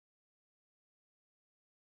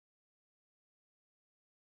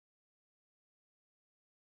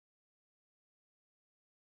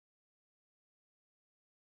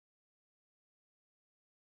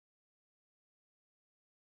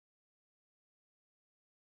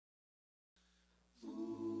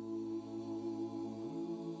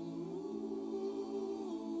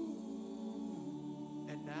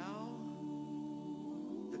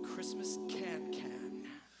Christmas can.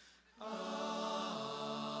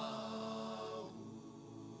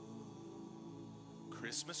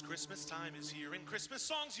 Christmas, Christmas time is here, and Christmas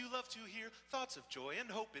songs you love to hear, thoughts of joy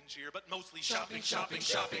and hope and cheer, but mostly shopping, shopping,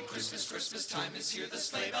 shopping. Christmas, Christmas time is here, the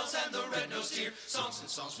sleigh bells and the red-nosed deer. Songs and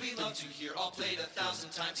songs we love to hear, all played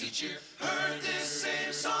 1,000 times each year. Heard this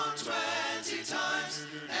same song 20 times,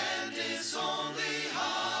 and it's only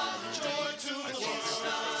holly. Joy to the world. It's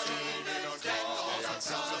not even dead, all that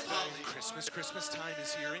sounds of holly. Christmas, Christmas time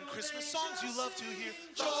is here, and Christmas songs you love to hear,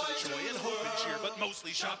 thoughts of joy and hope and cheer, but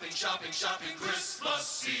mostly shopping, shopping, shopping. Christmas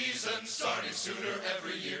season starting sooner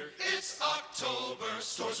every year. It's October,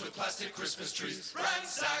 stores with plastic Christmas trees.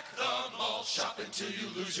 Ransack the mall, shop until you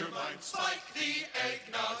lose your mind. Spike the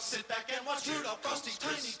eggnog, sit back and watch Rudolph, Frosty,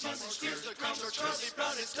 Tiny Tim, Scrooge, the Grinch, or Charlie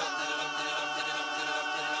Brown. It's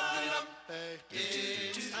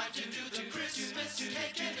time to do the Christmas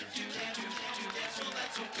cake, and if you can't do that, so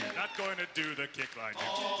that's okay. Not going to do the kick line.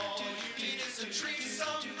 All you need is a tree, some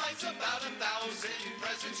lights, about 1,000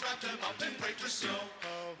 presents, wrap them up and pray for snow.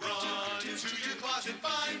 Run to your closet,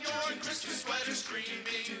 find your Christmas sweater, screaming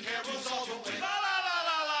carols all the way. La la la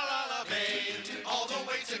la la la la, babe. All the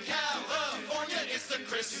way to California, it's the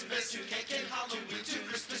Christmas cake and Halloween to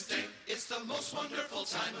Christmas Day. It's the most wonderful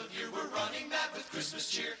time of year. We're running mad with Christmas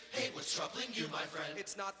cheer. Hey, what's troubling you, my friend?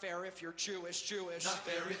 It's not fair if you're Jewish. Not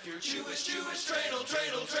fair if you're Jewish. Dreidel,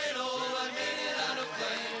 dreidel, dreidel. I made it out of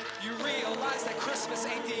clay. You realize that Christmas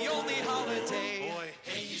ain't the only holiday. Boy,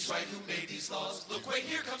 Hey, he's right, who made these laws? Look, wait,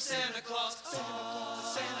 here comes Santa Claus. Santa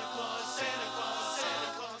Claus, Santa Claus, Santa Claus,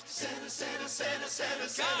 Santa Claus. Santa, Santa, Santa, Santa,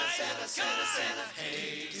 Santa, Santa, Santa, Santa.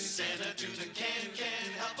 Hey, Santa, do the can,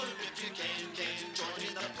 help him if you can, join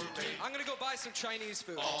in the parade. I'm gonna go buy some Chinese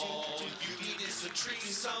food. All you need is a tree,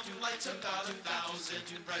 some lights, about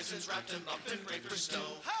 1,000 presents, wrap them up and pray for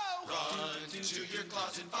snow. Run to your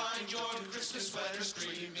closet, find your Christmas sweater,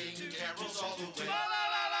 screaming carols all the way. La la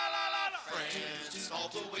la la la la. France, all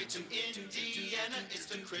the way to Indiana, it's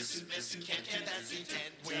the Christmas can that's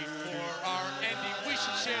intent. wait for our ending. We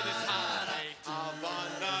should share this holiday.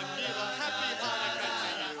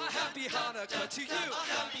 Happy Hanukkah to you. A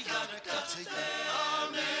happy Hanukkah to you.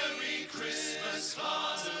 A Merry Christmas,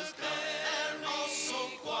 Hanukkah, and also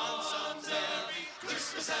Kwanzaa. Merry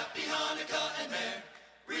Christmas, Happy Hanukkah, and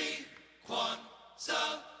Merry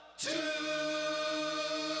Kwanzaa too.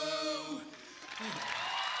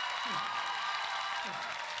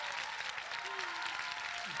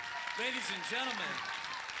 Ladies and gentlemen,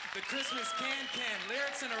 the Christmas Can,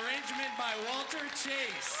 lyrics and arrangement by Walter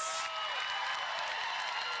Chase.